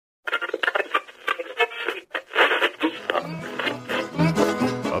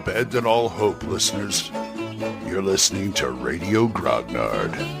Abandon all hope, listeners. You're listening to Radio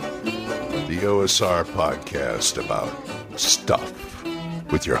Grognard, the OSR podcast about stuff,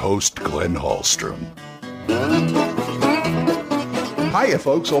 with your host, Glenn Hallstrom. Hiya,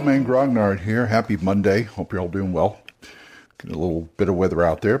 folks. Old Man Grognard here. Happy Monday. Hope you're all doing well. Getting a little bit of weather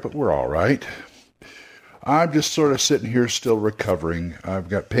out there, but we're all right. I'm just sort of sitting here still recovering. I've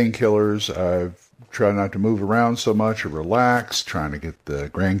got painkillers. I've tried not to move around so much or relax, trying to get the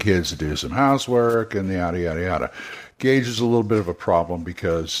grandkids to do some housework and yada, yada, yada. Gage is a little bit of a problem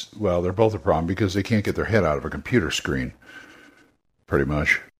because, well, they're both a problem because they can't get their head out of a computer screen, pretty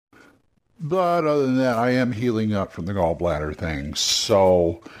much. But other than that, I am healing up from the gallbladder thing,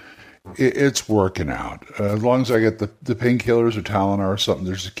 so it's working out. As long as I get the painkillers or Tylenol or something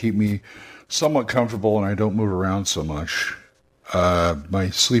just to keep me somewhat comfortable and I don't move around so much, my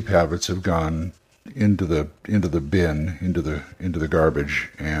sleep habits have gone into the bin, into the garbage,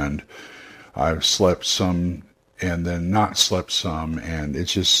 and I've slept some and then not slept some, and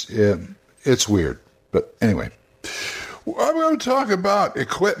it's weird. But anyway, I'm going to talk about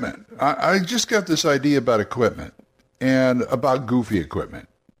equipment. I just got this idea about equipment and about goofy equipment,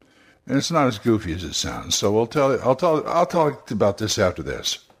 and it's not as goofy as it sounds. So I'll talk about this after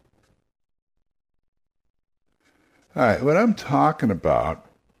this. All right, what I'm talking about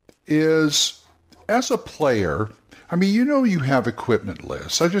is, as a player, I mean, you have equipment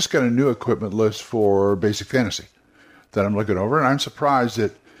lists. I just got a new equipment list for Basic Fantasy that I'm looking over, and I'm surprised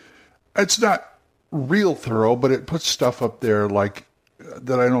that it's not real thorough, but it puts stuff up there like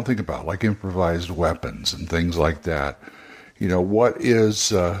that I don't think about, like improvised weapons and things like that. What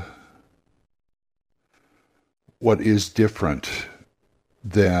is different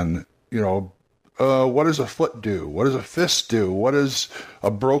than, what does a foot do? What does a fist do? What does a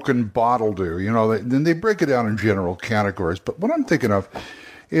broken bottle do? Then they break it down in general categories. But what I'm thinking of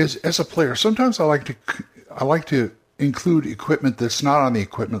is, as a player, sometimes I like to include equipment that's not on the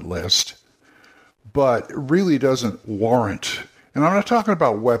equipment list, but really doesn't warrant. And I'm not talking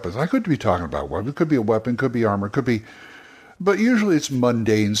about weapons. I could be talking about weapons. It could be a weapon, could be armor, could be. But usually it's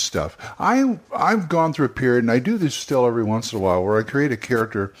mundane stuff. I've gone through a period, and I do this still every once in a while, where I create a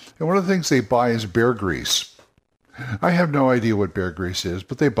character, and one of the things they buy is bear grease. I have no idea what bear grease is,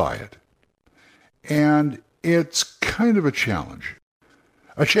 but they buy it. And it's kind of a challenge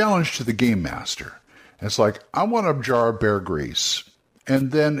to the game master. It's like, I want a jar of bear grease.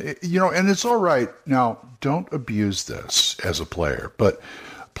 And then, and it's all right. Now, don't abuse this as a player, but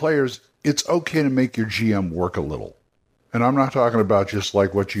players, it's okay to make your GM work a little. And I'm not talking about just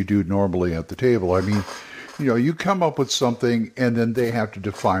like what you do normally at the table. I mean, you come up with something and then they have to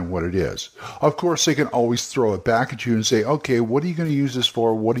define what it is. Of course, they can always throw it back at you and say, okay, what are you going to use this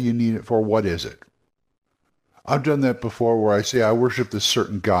for? What do you need it for? What is it? I've done that before where I say I worship this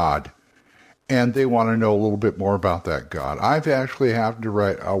certain god and they want to know a little bit more about that god. I've actually had to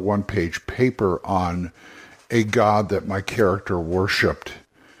write a one-page paper on a god that my character worshipped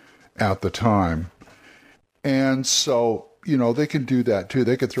at the time. And so, they can do that too.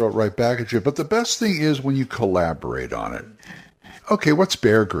 They can throw it right back at you. But the best thing is when you collaborate on it. Okay, what's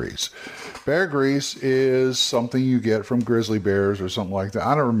bear grease? Bear grease is something you get from grizzly bears or something like that.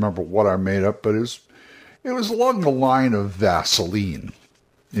 I don't remember what I made up, but it was along the line of Vaseline,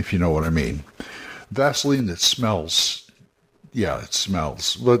 if you know what I mean. Vaseline that smells. Yeah, it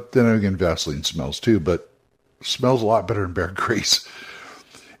smells. But then again, Vaseline smells too, but smells a lot better than bear grease.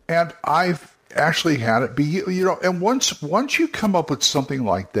 And I've actually had it be, and once you come up with something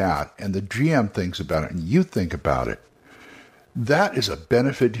like that and the GM thinks about it and you think about it, that is a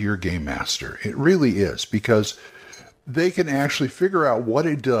benefit to your game master. It really is, because they can actually figure out what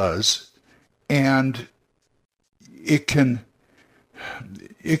it does, and it can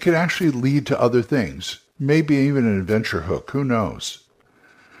actually lead to other things, maybe even an adventure hook, who knows.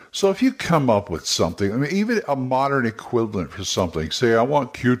 So if you come up with something, I mean, even a modern equivalent for something, say I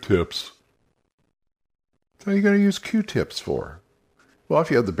want Q-tips. What are you going to use Q-tips for? Well, if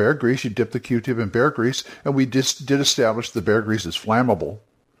you have the bear grease, you dip the Q-tip in bear grease, and we just did establish the bear grease is flammable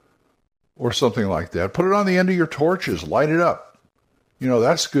or something like that. Put it on the end of your torches, light it up.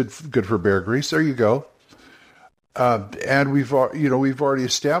 That's good for bear grease. There you go. And we've already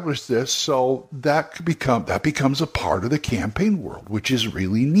established this, so that becomes a part of the campaign world, which is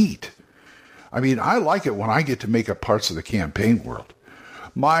really neat. I mean, I like it when I get to make up parts of the campaign world.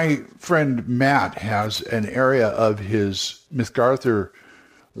 My friend Matt has an area of his Mythgarther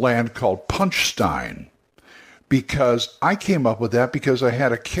land called Punchstein, because I came up with that because I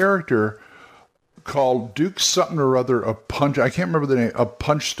had a character called Duke something or other of Punch. I can't remember the name of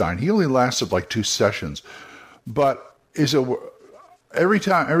Punchstein. He only lasted like 2 sessions, but every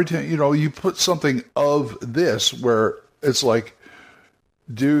time, you put something of this where it's like,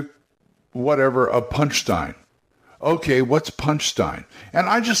 do whatever, a Punchstein. Okay, what's Punchstein? And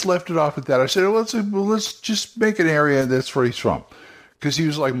I just left it off at that. I said, let's just make an area that's where he's from. Because he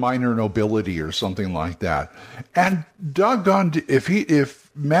was like minor nobility or something like that. And doggone, if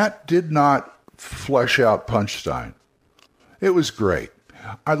Matt did not flesh out Punchstein, it was great.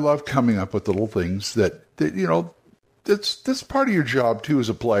 I love coming up with little things that that's part of your job too as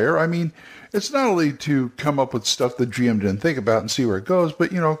a player. I mean, it's not only to come up with stuff the GM didn't think about and see where it goes,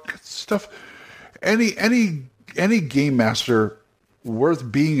 but stuff. Any game master worth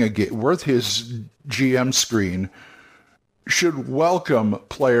worth his GM screen should welcome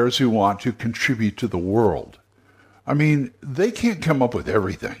players who want to contribute to the world. I mean, they can't come up with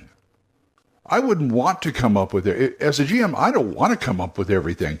everything. I wouldn't want to come up with it. As a GM, I don't want to come up with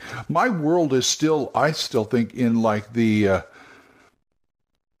everything. My world is still, I still think, in like the,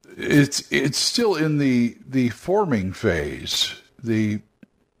 it's still in the forming phase. You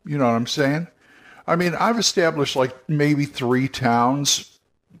know what I'm saying? I mean, I've established like maybe 3 towns,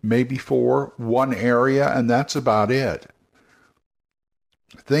 maybe 4, 1 area, and that's about it.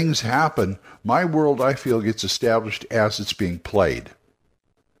 Things happen. My world, I feel, gets established as it's being played.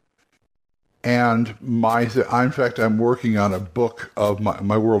 And in fact, I'm working on a book of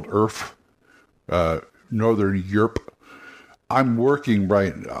my world, Earth, Northern Europe. I'm working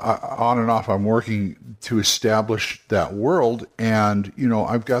on and off. I'm working to establish that world, and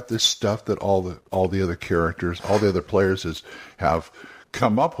I've got this stuff that all the other characters, all the other players have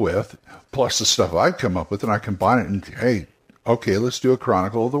come up with, plus the stuff I've come up with, and I combine it. And hey, okay, let's do a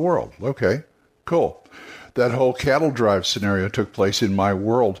Chronicle of the World. Okay, cool. That whole cattle drive scenario took place in my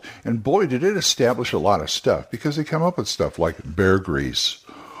world, and boy, did it establish a lot of stuff, because they come up with stuff like bear grease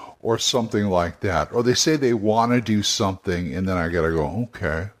or something like that. Or they say they want to do something, and then I got to go,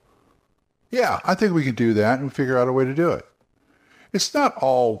 okay. Yeah, I think we can do that and figure out a way to do it. It's not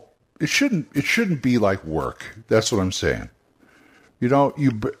all, it shouldn't be like work. That's what I'm saying.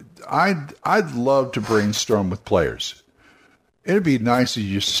 I'd love to brainstorm with players. It'd be nice if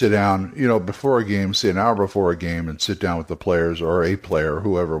you just sit down, before a game, say an hour before a game, and sit down with the players or a player,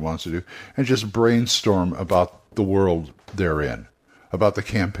 whoever wants to do, and just brainstorm about the world they're in, about the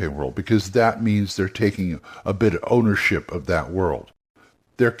campaign world, because that means they're taking a bit of ownership of that world.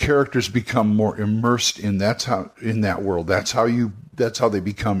 Their characters become more immersed in that world. That's how they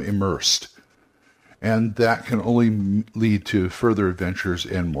become immersed. And that can only lead to further adventures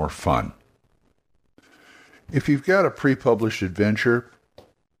and more fun. If you've got a pre-published adventure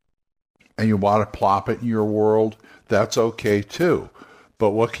and you want to plop it in your world, that's okay too.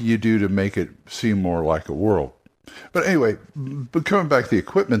 But what can you do to make it seem more like a world? But anyway, coming back to the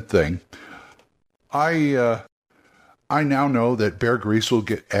equipment thing, I now know that bear grease will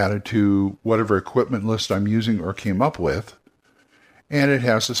get added to whatever equipment list I'm using or came up with, and it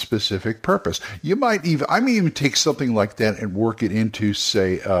has a specific purpose. I may even take something like that and work it into,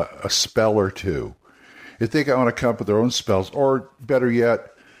 say, a spell or two. If they want to come up with their own spells, or better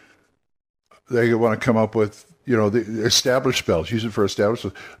yet, they want to come up with, the established spells, use it for established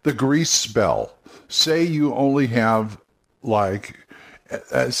spells. The grease spell. Say you only have,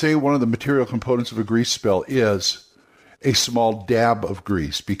 say one of the material components of a grease spell is a small dab of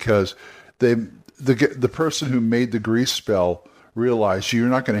grease, because the person who made the grease spell realized you're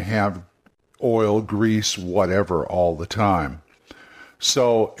not going to have oil, grease, whatever all the time.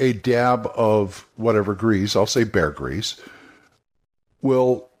 So a dab of whatever grease, I'll say bear grease,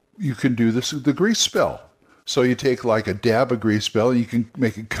 you can do the grease spell. So you take like a dab of grease spell, and you can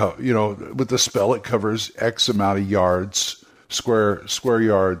make it, with the spell it covers X amount of yards, square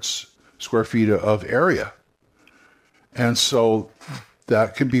feet of area. And so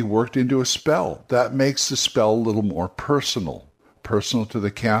that can be worked into a spell. That makes the spell a little more personal. Personal to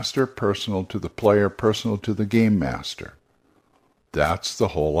the caster, personal to the player, personal to the game master. That's the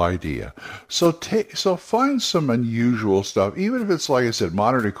whole idea. So find some unusual stuff, even if it's, like I said,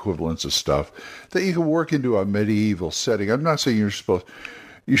 modern equivalents of stuff that you can work into a medieval setting. I'm not saying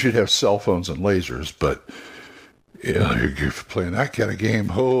you should have cell phones and lasers, but you're playing that kind of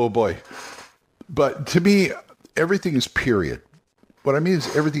game. Oh boy. But to me, everything is period. What I mean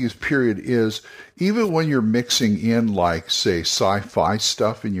is everything is period is, even when you're mixing in, like, say, sci-fi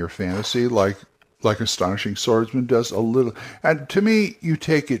stuff in your fantasy, like Astonishing Swordsman does a little. And to me, you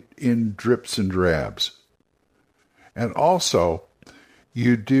take it in drips and drabs. And also,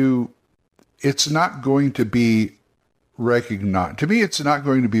 it's not going to be recognized. To me, it's not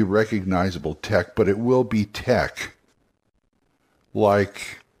going to be recognizable tech, but it will be tech.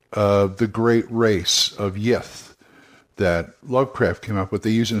 Like the great race of Yith that Lovecraft came up with.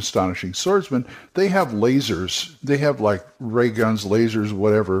 They use an Astonishing Swordsman. They have lasers. They have like ray guns, lasers,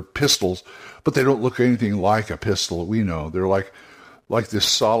 whatever, pistols, but they don't look anything like a pistol that we know. They're like this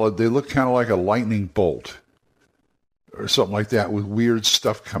solid, they look kind of like a lightning bolt or something like that with weird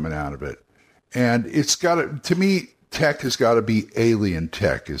stuff coming out of it. And it's got to, me, tech has got to be alien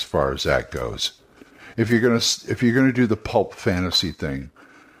tech as far as that goes. If you're gonna do the pulp fantasy thing,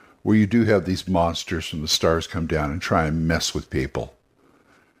 where you do have these monsters from the stars come down and try and mess with people,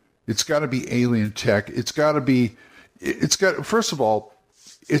 it's got to be alien tech. First of all,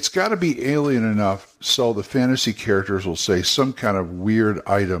 it's got to be alien enough so the fantasy characters will say some kind of weird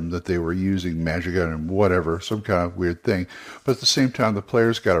item that they were using, magic item, whatever, some kind of weird thing. But at the same time, the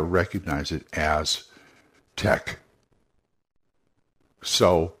player's got to recognize it as tech.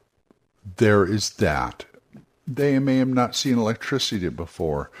 So there is that. They may have not seen electricity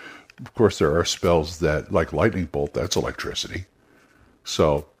before. Of course, there are spells that, like lightning bolt, that's electricity.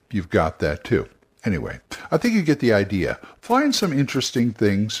 So you've got that too. Anyway, I think you get the idea. Find some interesting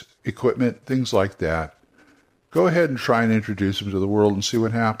things, equipment, things like that. Go ahead and try and introduce them to the world and see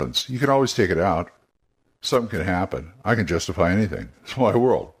what happens. You can always take it out. Something can happen. I can justify anything. It's my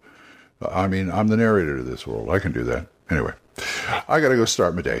world. I mean, I'm the narrator to this world. I can do that. Anyway, I got to go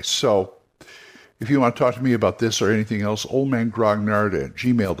start my day. So if you want to talk to me about this or anything else,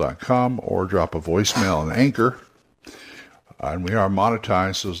 oldmangrognard@gmail.com, or drop a voicemail on Anchor. And we are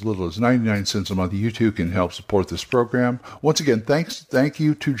monetized, so as little as 99 cents a month. You too can help support this program. Once again, thank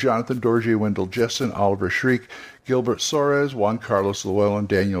you to Jonathan Dorje, Wendell Jessen, Oliver Shriek, Gilbert Soares, Juan Carlos Llewellyn,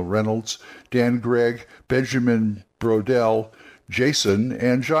 Daniel Reynolds, Dan Gregg, Benjamin Brodell, Jason,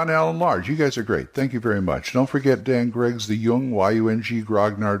 and John Allen Large. You guys are great. Thank you very much. Don't forget Dan Gregg's The Jung, Y-U-N-G,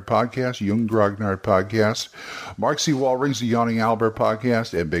 Grognard Podcast, Jung Grognard Podcast, Mark C. Walring's The Yawning Albert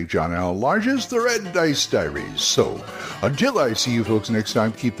Podcast, and Big John Allen Large's The Red Dice Diaries. So, until I see you folks next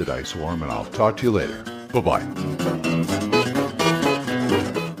time, keep the dice warm, and I'll talk to you later. Bye-bye.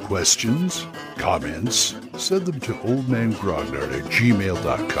 Questions? Comments? Send them to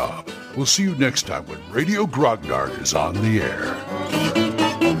oldmangrognard@gmail.com. We'll see you next time when Radio Grognard is on the air.